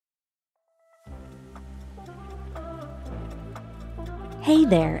Hey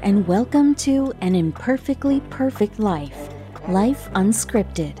there, and welcome to An Imperfectly Perfect Life, Life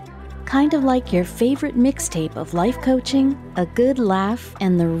Unscripted. Kind of like your favorite mixtape of life coaching, a good laugh,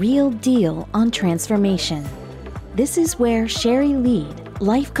 and the real deal on transformation. This is where Sherry Lead,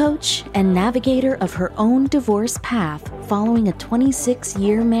 life coach and navigator of her own divorce path following a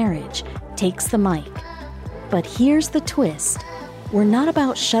 26-year marriage, takes the mic. But here's the twist. We're not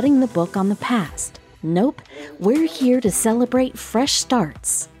about shutting the book on the past. Nope, we're here to celebrate fresh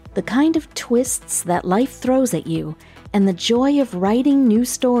starts, the kind of twists that life throws at you, and the joy of writing new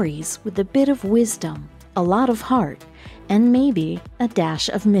stories with a bit of wisdom, a lot of heart, and maybe a dash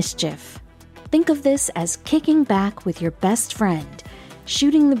of mischief. Think of this as kicking back with your best friend,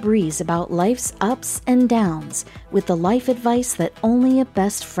 shooting the breeze about life's ups and downs with the life advice that only a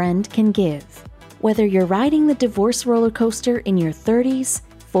best friend can give. Whether you're riding the divorce roller coaster in your 30s,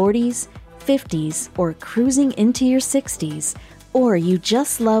 40s, 50s, or cruising into your 60s, or you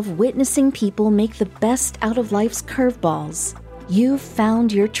just love witnessing people make the best out of life's curveballs, you've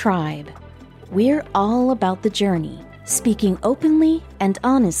found your tribe. We're all about the journey, speaking openly and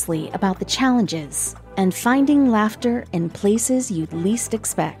honestly about the challenges, and finding laughter in places you'd least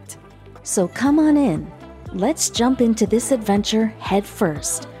expect. So come on in. Let's jump into this adventure head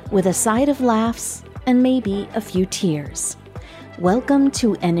first, with a side of laughs and maybe a few tears. Welcome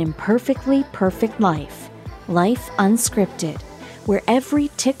to An Imperfectly Perfect Life, Life Unscripted, where every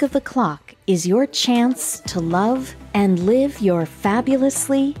tick of the clock is your chance to love and live your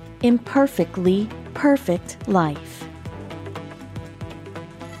fabulously, imperfectly perfect life.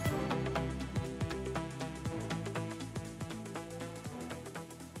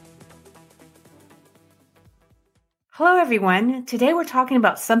 Hello, everyone. Today we're talking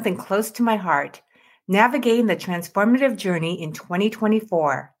about something close to my heart, navigating the transformative journey in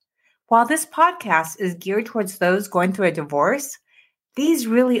 2024. While this podcast is geared towards those going through a divorce, these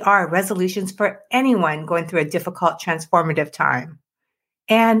really are resolutions for anyone going through a difficult transformative time.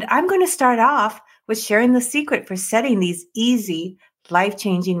 And I'm going to start off with sharing the secret for setting these easy,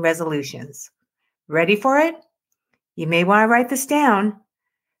 life-changing resolutions. Ready for it? You may want to write this down.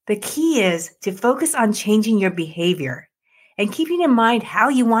 The key is to focus on changing your behavior and keeping in mind how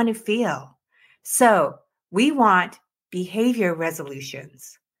you want to feel. So we want behavior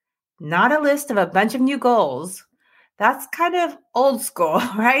resolutions, not a list of a bunch of new goals. That's kind of old school,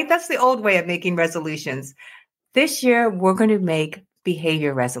 right? That's the old way of making resolutions. This year, we're going to make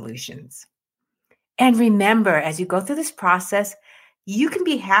behavior resolutions. And remember, as you go through this process, you can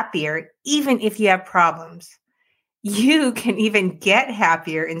be happier even if you have problems. You can even get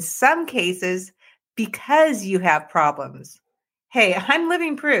happier in some cases because you have problems. Hey, I'm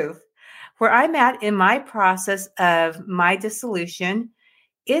living proof. Where I'm at in my process of my dissolution,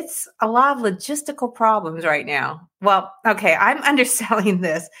 it's a lot of logistical problems right now. Well, okay, I'm underselling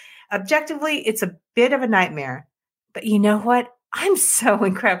this. Objectively, it's a bit of a nightmare. But you know what? I'm so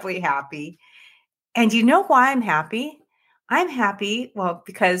incredibly happy. And you know why I'm happy? I'm happy, well,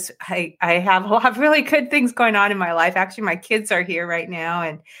 because I have a lot of really good things going on in my life. Actually, my kids are here right now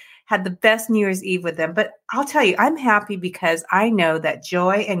and had the best New Year's Eve with them. But I'll tell you, I'm happy because I know that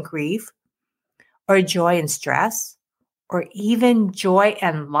joy and grief, or joy and stress, or even joy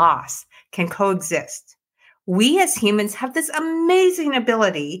and loss can coexist. We as humans have this amazing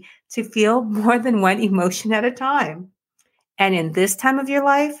ability to feel more than one emotion at a time. And in this time of your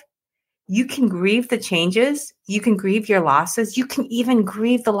life, you can grieve the changes, you can grieve your losses, you can even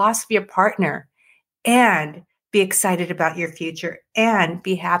grieve the loss of your partner and be excited about your future and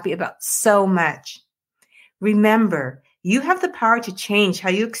be happy about so much. Remember, you have the power to change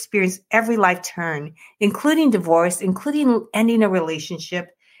how you experience every life turn, including divorce, including ending a relationship,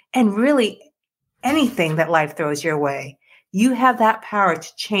 and really anything that life throws your way. You have that power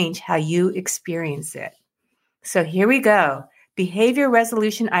to change how you experience it. So here we go. Behavior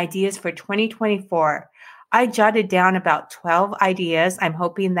resolution ideas for 2024. I jotted down about 12 ideas. I'm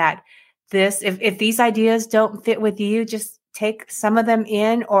hoping that if these ideas don't fit with you, just take some of them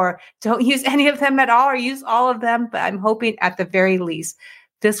in or don't use any of them at all or use all of them. But I'm hoping at the very least,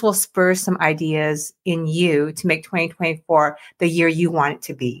 this will spur some ideas in you to make 2024 the year you want it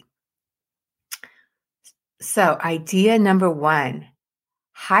to be. So idea number 1,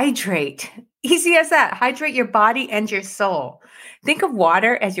 hydrate. Easy as that. Hydrate your body and your soul. Think of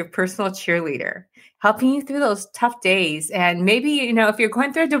water as your personal cheerleader, helping you through those tough days. And maybe, if you're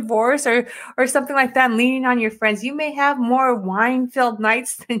going through a divorce or something like that, and leaning on your friends, you may have more wine-filled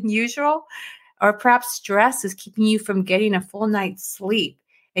nights than usual, or perhaps stress is keeping you from getting a full night's sleep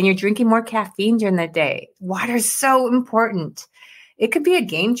and you're drinking more caffeine during the day. Water is so important. It could be a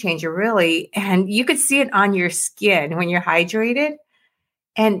game changer, really. And you could see it on your skin when you're hydrated.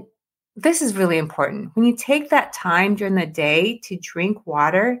 And this is really important. When you take that time during the day to drink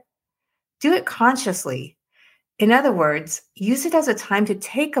water, do it consciously. In other words, use it as a time to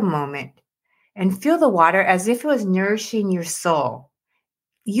take a moment and feel the water as if it was nourishing your soul.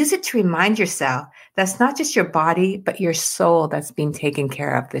 Use it to remind yourself that's not just your body, but your soul that's being taken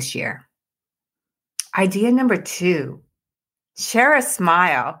care of this year. Idea number 2, share a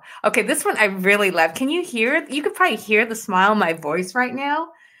smile. Okay, this one I really love. Can you hear it? You could probably hear the smile in my voice right now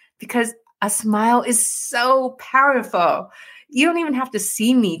because a smile is so powerful. You don't even have to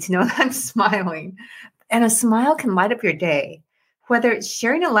see me to know that I'm smiling. And a smile can light up your day, whether it's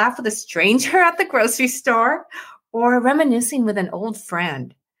sharing a laugh with a stranger at the grocery store or reminiscing with an old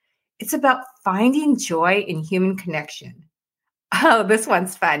friend. It's about finding joy in human connection. Oh, this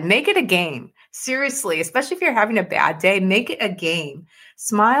one's fun. Make it a game. Seriously, especially if you're having a bad day, make it a game.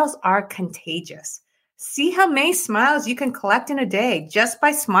 Smiles are contagious. See how many smiles you can collect in a day just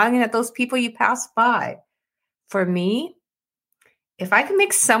by smiling at those people you pass by. For me, if I can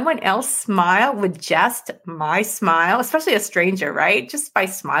make someone else smile with just my smile, especially a stranger, right? Just by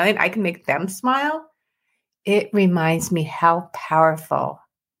smiling, I can make them smile. It reminds me how powerful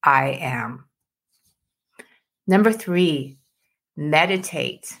I am. Number 3,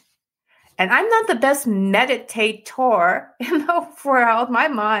 meditate. And I'm not the best meditator in the world. My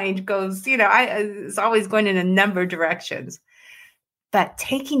mind goes, it's always going in a number of directions. But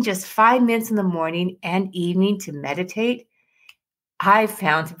taking just 5 minutes in the morning and evening to meditate, I've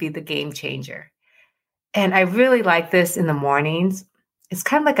found to be the game changer. And I really like this in the mornings. It's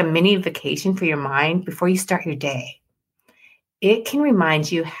kind of like a mini vacation for your mind before you start your day. It can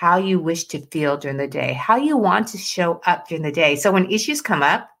remind you how you wish to feel during the day, how you want to show up during the day. So when issues come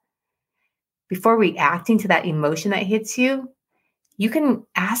up, before reacting to that emotion that hits you, you can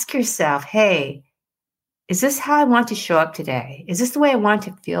ask yourself, hey, is this how I want to show up today? Is this the way I want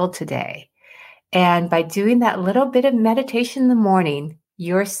to feel today? And by doing that little bit of meditation in the morning,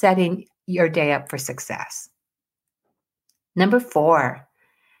 you're setting your day up for success. Number 4,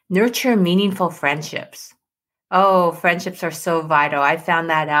 nurture meaningful friendships. Oh, friendships are so vital. I found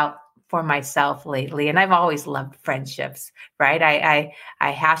that out for myself lately, and I've always loved friendships, right? I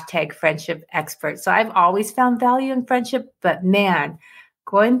hashtag friendship expert. So I've always found value in friendship, but man,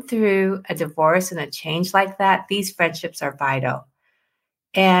 going through a divorce and a change like that, these friendships are vital.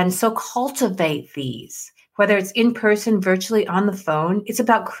 And so cultivate these, whether it's in person, virtually, on the phone. It's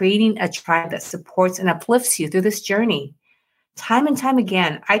about creating a tribe that supports and uplifts you through this journey. Time and time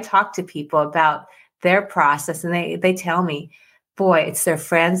again, I talk to people about their process and they tell me, boy, it's their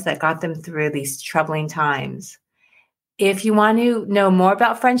friends that got them through these troubling times. If you want to know more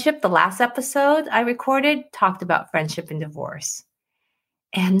about friendship, the last episode I recorded talked about friendship and divorce.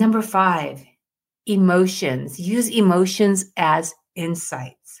 And number 5, emotions. Use emotions as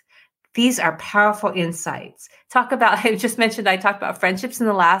insights. These are powerful insights. I just mentioned I talked about friendships in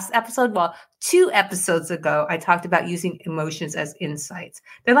the last episode. Well, 2 episodes ago, I talked about using emotions as insights.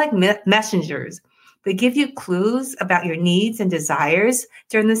 They're like messengers. They give you clues about your needs and desires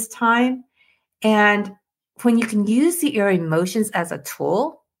during this time. And when you can use your emotions as a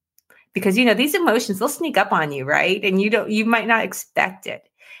tool, because, these emotions, they'll sneak up on you, right? And you might not expect it.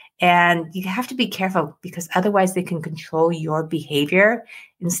 And you have to be careful because otherwise they can control your behavior.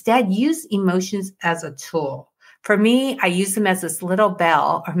 Instead, use emotions as a tool. For me, I use them as this little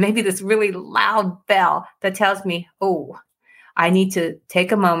bell, or maybe this really loud bell that tells me, oh, I need to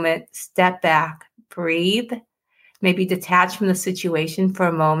take a moment, step back, breathe, maybe detach from the situation for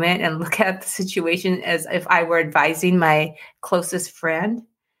a moment and look at the situation as if I were advising my closest friend.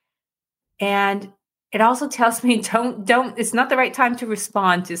 And it also tells me it's not the right time to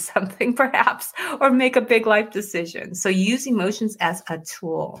respond to something perhaps or make a big life decision. So use emotions as a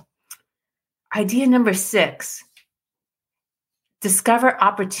tool. Idea number 6, discover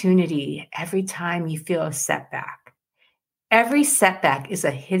opportunity every time you feel a setback. Every setback is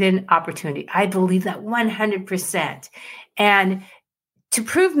a hidden opportunity. I believe that 100%. And to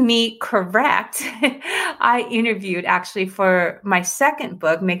prove me correct, I interviewed actually for my second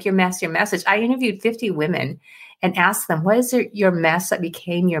book, Make Your Mess Your Message. I interviewed 50 women and asked them, what is your mess that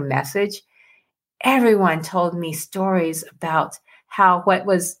became your message? Everyone told me stories about how what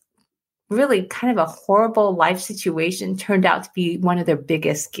was really kind of a horrible life situation turned out to be one of their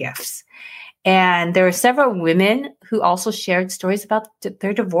biggest gifts. And there were several women who also shared stories about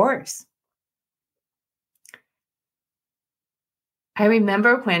their divorce. I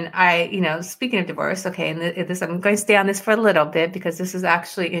remember when speaking of divorce, okay, and I'm going to stay on this for a little bit because this is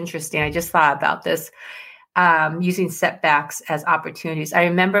actually interesting. I just thought about this. using setbacks as opportunities. I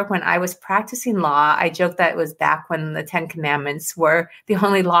remember when I was practicing law, I joked that it was back when the 10 Commandments were the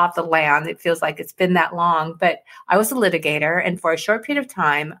only law of the land. It feels like it's been that long, but I was a litigator. And for a short period of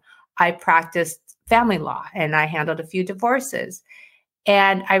time, I practiced family law and I handled a few divorces.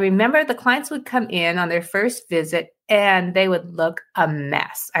 And I remember the clients would come in on their first visit and they would look a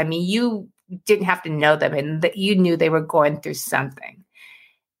mess. I mean, you didn't have to know them and that you knew they were going through something.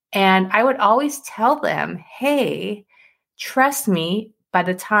 And I would always tell them, hey, trust me, by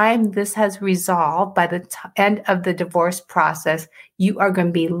the time this has resolved, by the end of the divorce process, you are going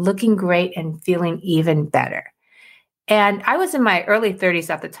to be looking great and feeling even better. And I was in my early 30s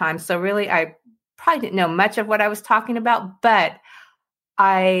at the time. So really, I probably didn't know much of what I was talking about, but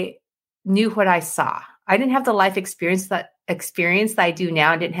I knew what I saw. I didn't have the life experience that I do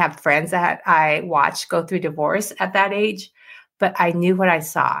now. I didn't have friends that I watched go through divorce at that age, but I knew what I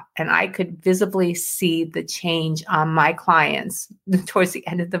saw, and I could visibly see the change on my clients towards the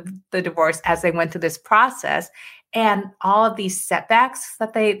end of the divorce as they went through this process. And all of these setbacks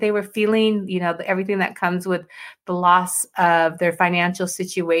that they were feeling, everything that comes with the loss of their financial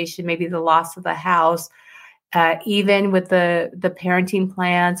situation, maybe the loss of the house, even with the parenting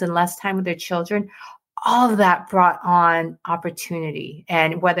plans and less time with their children, all of that brought on opportunity.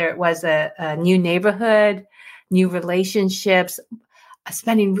 And whether it was a new neighborhood, new relationships,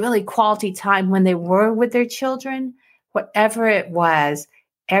 spending really quality time when they were with their children, whatever it was,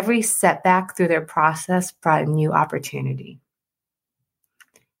 every setback through their process brought a new opportunity.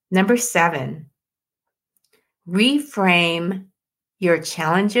 Number 7, reframe your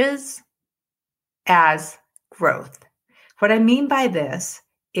challenges as growth. What I mean by this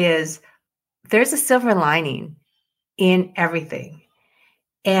is there's a silver lining in everything.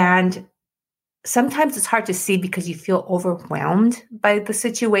 And sometimes it's hard to see because you feel overwhelmed by the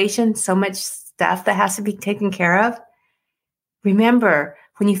situation, so much stuff that has to be taken care of. Remember,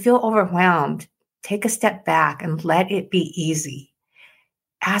 when you feel overwhelmed, take a step back and let it be easy.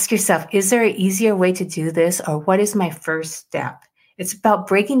 Ask yourself, is there an easier way to do this, or what is my first step? It's about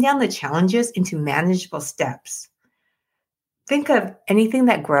breaking down the challenges into manageable steps. Think of anything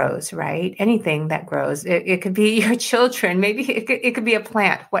that grows, right? Anything that grows. It could be your children. Maybe it could be a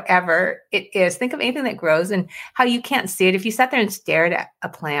plant, whatever it is. Think of anything that grows and how you can't see it. If you sat there and stared at a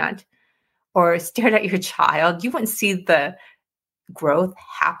plant or stared at your child, you wouldn't see the growth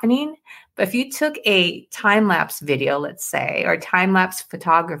happening. But if you took a time-lapse video, let's say, or time-lapse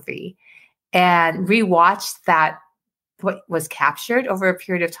photography and rewatched that, what was captured over a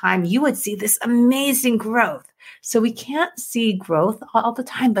period of time, you would see this amazing growth. So we can't see growth all the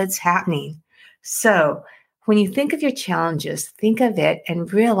time, but it's happening. So when you think of your challenges, think of it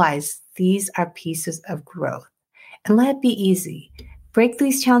and realize these are pieces of growth. And let it be easy. Break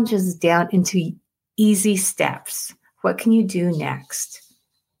these challenges down into easy steps. What can you do next?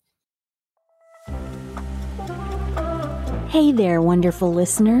 Hey there, wonderful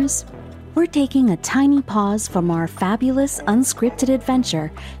listeners. We're taking a tiny pause from our fabulous unscripted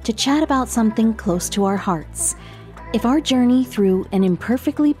adventure to chat about something close to our hearts. If our journey through an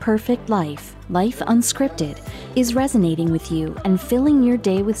imperfectly perfect life unscripted, is resonating with you and filling your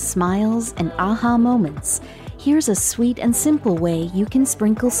day with smiles and aha moments, here's a sweet and simple way you can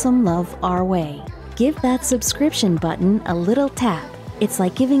sprinkle some love our way. Give that subscription button a little tap. It's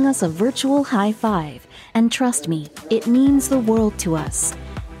like giving us a virtual high five. And trust me, it means the world to us.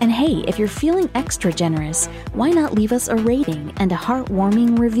 And hey, if you're feeling extra generous, why not leave us a rating and a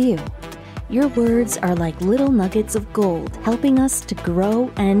heartwarming review? Your words are like little nuggets of gold, helping us to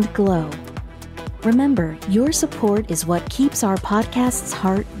grow and glow. Remember, your support is what keeps our podcast's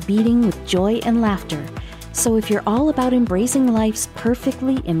heart beating with joy and laughter. So if you're all about embracing life's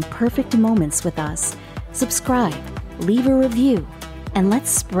perfectly imperfect moments with us, subscribe, leave a review, and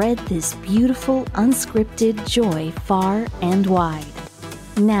let's spread this beautiful, unscripted joy far and wide.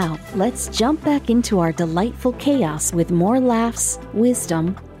 Now, let's jump back into our delightful chaos with more laughs,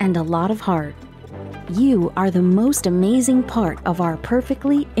 wisdom, and a lot of heart. You are the most amazing part of our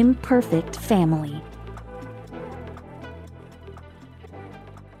perfectly imperfect family.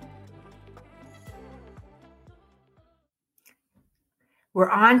 We're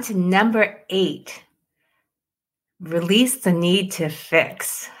on to number 8. Release the need to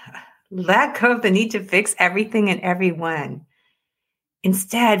fix. Let go of the need to fix everything and everyone.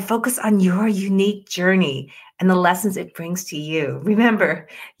 Instead, focus on your unique journey and the lessons it brings to you. Remember,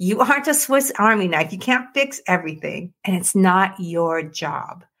 you aren't a Swiss Army knife. You can't fix everything, and it's not your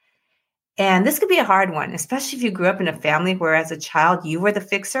job. And this could be a hard one, especially if you grew up in a family where as a child you were the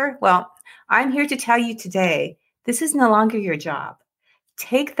fixer. Well, I'm here to tell you today, this is no longer your job.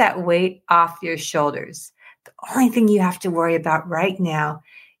 Take that weight off your shoulders. The only thing you have to worry about right now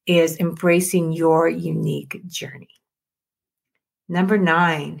is embracing your unique journey. Number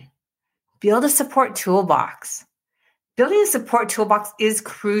 9, build a support toolbox. Building a support toolbox is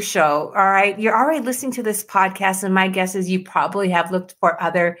crucial. All right. You're already listening to this podcast, and my guess is you probably have looked for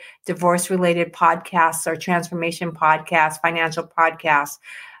other divorce related podcasts or transformation podcasts, financial podcasts,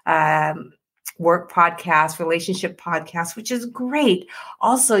 work podcasts, relationship podcasts, which is great.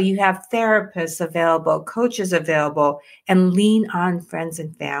 Also, you have therapists available, coaches available, and lean on friends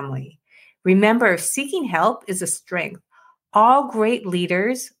and family. Remember, seeking help is a strength. All great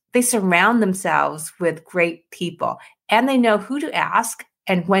leaders, they surround themselves with great people, and they know who to ask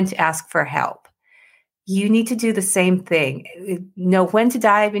and when to ask for help. You need to do the same thing. Know when to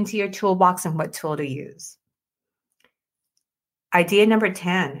dive into your toolbox and what tool to use. Idea number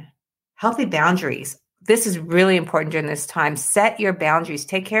 10, healthy boundaries. This is really important during this time. Set your boundaries.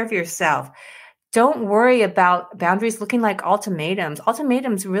 Take care of yourself. Don't worry about boundaries looking like ultimatums.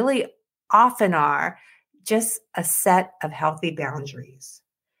 Ultimatums really often are just a set of healthy boundaries.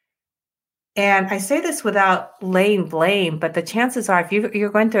 And I say this without laying blame, but the chances are if you're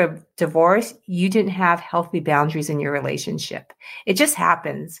going through a divorce, you didn't have healthy boundaries in your relationship. It just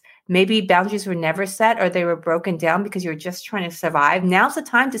happens. Maybe boundaries were never set or they were broken down because you were just trying to survive. Now's the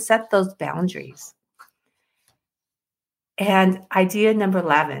time to set those boundaries. And idea number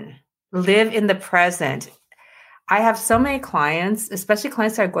 11, live in the present. I have so many clients, especially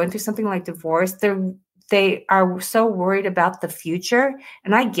clients that are going through something like divorce. They are so worried about the future.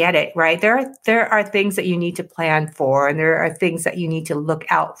 And I get it, right? There are things that you need to plan for, and there are things that you need to look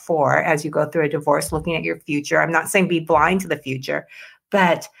out for as you go through a divorce, looking at your future. I'm not saying be blind to the future,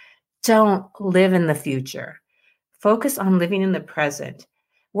 but don't live in the future. Focus on living in the present.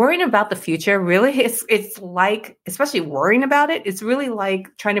 Worrying about the future, really, it's like, especially worrying about it, it's really like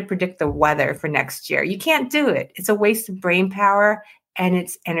trying to predict the weather for next year. You can't do it. It's a waste of brain power and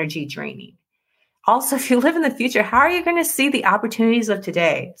it's energy draining. Also, if you live in the future, how are you going to see the opportunities of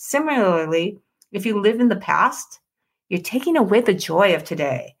today? Similarly, if you live in the past, you're taking away the joy of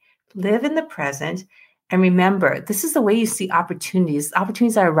today. Live in the present. And remember, this is the way you see opportunities.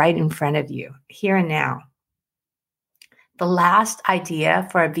 Opportunities are right in front of you, here and now. The last idea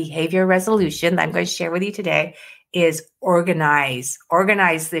for a behavior resolution that I'm going to share with you today is organize.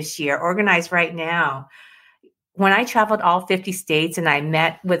 Organize this year. Organize right now. When I traveled all 50 states and I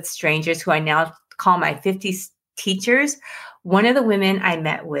met with strangers who I now call my 50 teachers, one of the women I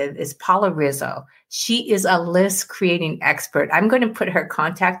met with is Paula Rizzo. She is a list creating expert. I'm going to put her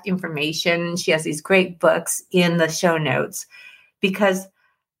contact information. She has these great books in the show notes because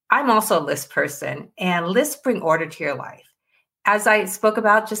I'm also a list person, and lists bring order to your life. As I spoke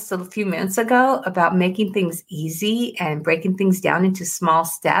about just a few minutes ago about making things easy and breaking things down into small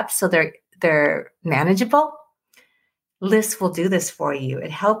steps so they're manageable, lists will do this for you.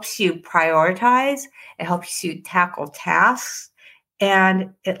 It helps you prioritize, it helps you tackle tasks,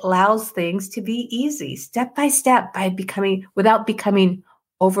 and it allows things to be easy, step by step, without becoming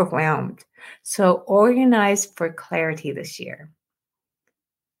overwhelmed. So organize for clarity this year.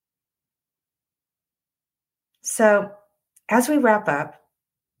 So as we wrap up,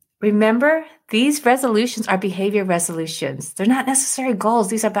 remember, these resolutions are behavior resolutions. They're not necessary goals.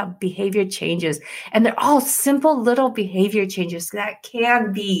 These are about behavior changes. And they're all simple little behavior changes that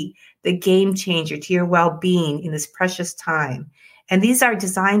can be the game changer to your well-being in this precious time. And these are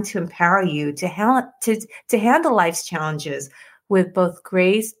designed to empower you to handle life's challenges with both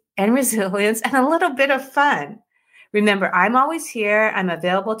grace and resilience and a little bit of fun. Remember, I'm always here. I'm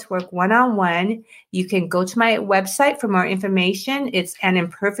available to work one-on-one. You can go to my website for more information. It's An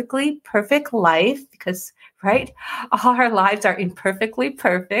Imperfectly Perfect Life because, right, all our lives are imperfectly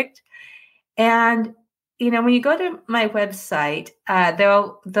perfect. And, when you go to my website,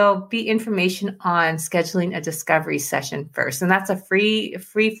 there'll be information on scheduling a discovery session first. And that's a free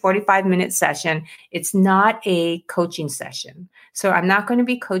 45-minute session. It's not a coaching session. So I'm not going to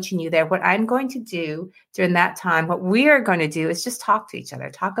be coaching you there. What I'm going to do during that time, what we are going to do is just talk to each other,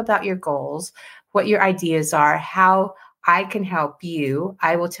 talk about your goals, what your ideas are, how I can help you.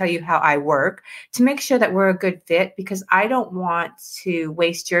 I will tell you how I work to make sure that we're a good fit because I don't want to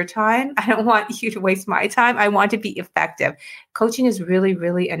waste your time. I don't want you to waste my time. I want to be effective. Coaching is really,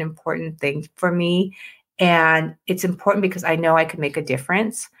 really an important thing for me. And it's important because I know I can make a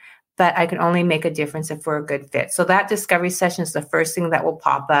difference, but I can only make a difference if we're a good fit. So that discovery session is the first thing that will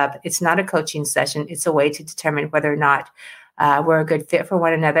pop up. It's not a coaching session. It's a way to determine whether or not we're a good fit for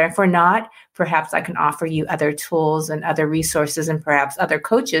one another. If we're not, perhaps I can offer you other tools and other resources and perhaps other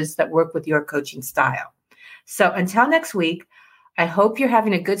coaches that work with your coaching style. So until next week, I hope you're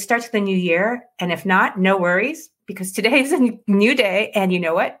having a good start to the new year. And if not, no worries, because today is a new day. And you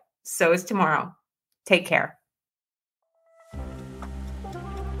know what? So is tomorrow. Take care.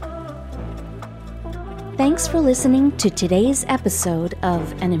 Thanks for listening to today's episode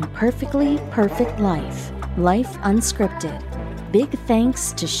of An Imperfectly Perfect Life, Life Unscripted. Big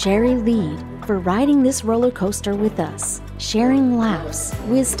thanks to Sherry Lead for riding this roller coaster with us, sharing laughs,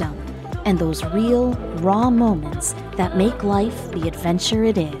 wisdom, and those real, raw moments that make life the adventure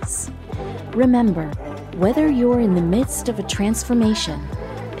it is. Remember, whether you're in the midst of a transformation,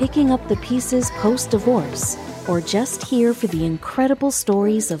 picking up the pieces post-divorce, or just here for the incredible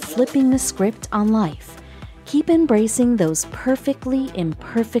stories of flipping the script on life, keep embracing those perfectly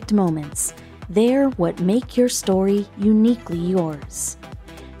imperfect moments. They're what make your story uniquely yours.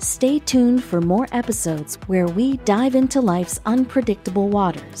 Stay tuned for more episodes where we dive into life's unpredictable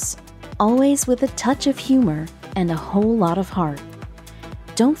waters, always with a touch of humor and a whole lot of heart.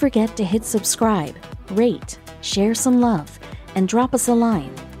 Don't forget to hit subscribe, rate, share some love, and drop us a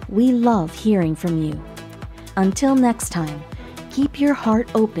line. We love hearing from you. Until next time, keep your heart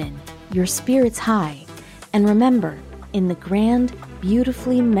open, your spirits high, and remember, in the grand,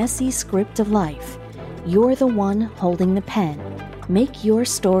 beautifully messy script of life, you're the one holding the pen. Make your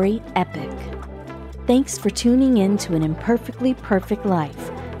story epic. Thanks for tuning in to An Imperfectly Perfect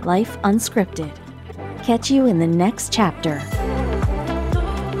Life, Life Unscripted. Catch you in the next chapter.